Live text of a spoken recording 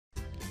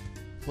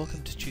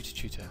Welcome to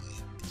Tutor.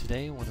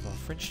 Today one of our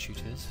French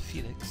tutors,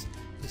 Felix,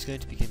 is going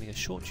to be giving a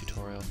short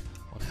tutorial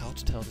on how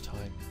to tell the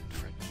time in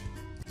French.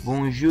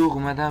 Bonjour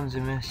mesdames et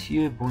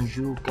messieurs,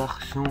 bonjour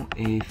garçons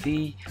et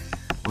filles.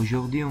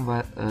 Aujourd'hui on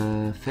va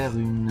faire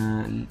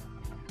une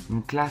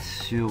classe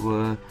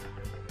sur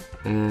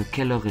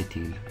quelle heure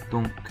est-il.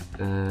 Donc,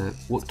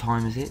 what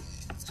time is it?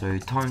 So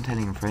time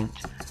telling in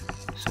French.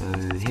 So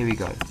here we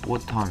go. What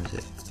time is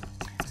it?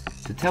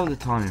 To tell the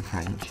time in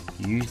French,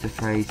 you use the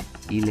phrase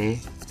il est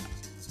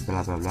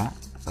blah blah blah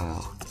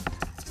heure.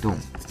 Donc,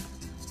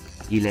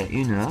 il est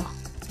 1 heure,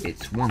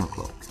 it's 1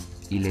 o'clock.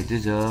 Il est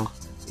 2 heures,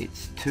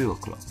 it's 2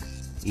 o'clock.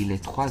 Il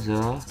est 3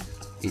 heures,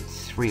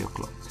 it's 3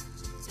 o'clock.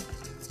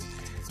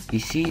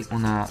 Ici,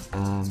 on a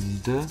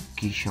deux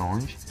qui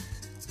changent.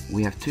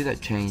 We have two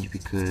that change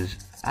because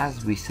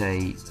as we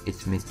say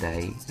it's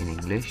midday in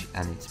English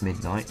and it's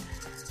midnight,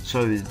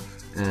 so do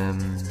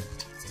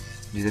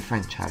the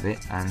French have it,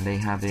 and they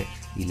have it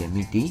il est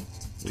midi,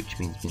 which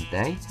means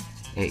midday,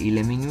 et il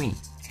est minuit,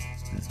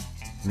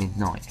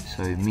 midnight.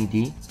 So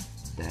midi,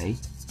 day,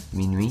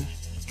 minuit,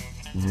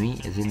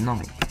 nuit as in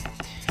night.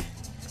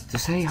 To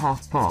say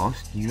half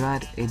past, you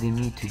add et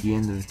demi to the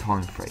end of the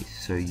time phrase.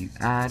 So you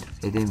add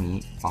et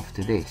demi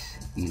after this.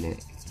 Il est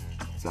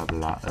blah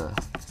blah heure.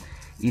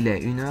 Il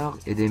est 1 heure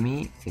et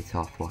demie, it's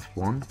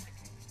 1:30.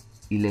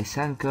 Il est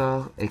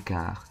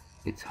 5h15,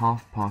 it's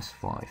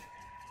 5:30.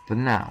 But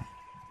now,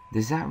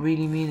 does that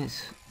really mean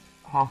it's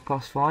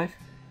 5:30?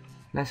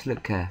 Let's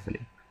look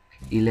carefully.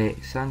 Il est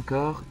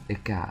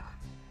 5h15.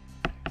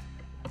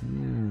 I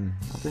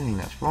don't think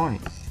that's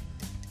right.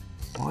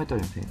 I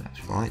don't think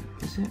that's right,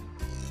 is it?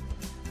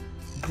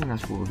 I think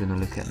that's what we're going to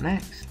look at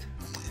next.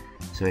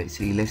 So it's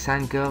il est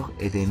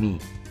 5h30.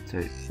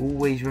 So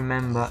always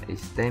remember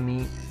it's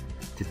demi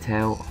to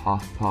tell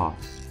half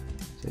past.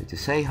 So to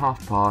say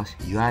half past,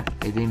 you add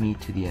et demi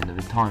to the end of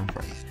the time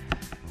phrase.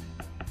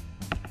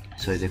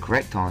 So the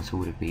correct answer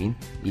would have been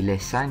il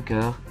est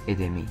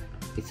 5h30.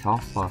 It's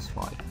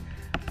 5:30.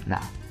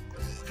 Now,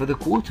 for the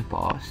quarter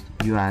past,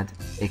 you add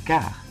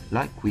écart.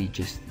 Like we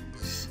just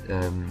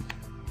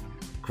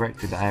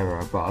corrected the error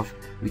above,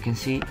 we can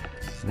see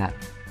that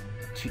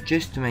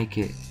just to make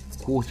it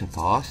quarter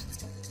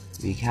past,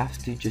 we have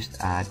to just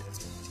add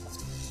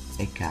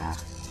écart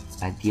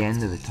at the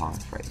end of the time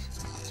phrase.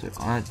 So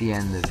at the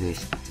end of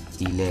this,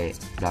 il est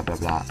blah blah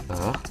blah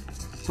heure,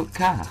 put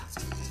quart.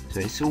 So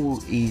it's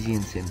all easy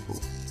and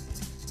simple.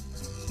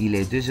 Il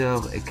est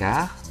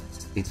 2h15,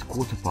 it's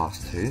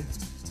 2:15.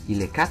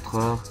 Il est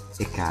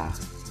 4h15,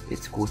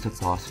 it's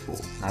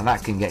 4:15. Now that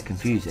can get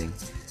confusing.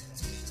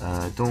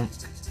 Donc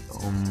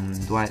on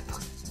doit être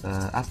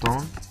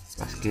attendre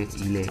parce que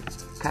il est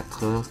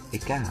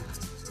 4h15.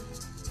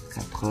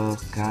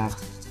 4h15,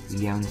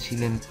 il y a une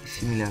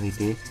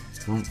similarité.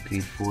 Donc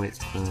il faut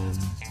être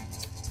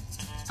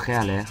très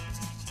alerte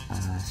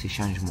à ces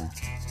changements.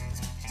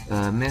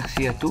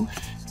 Merci à tous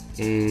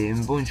et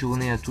une bonne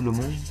journée à tout le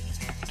monde.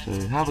 So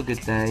have a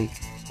good day.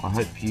 I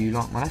hope you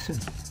like my lesson.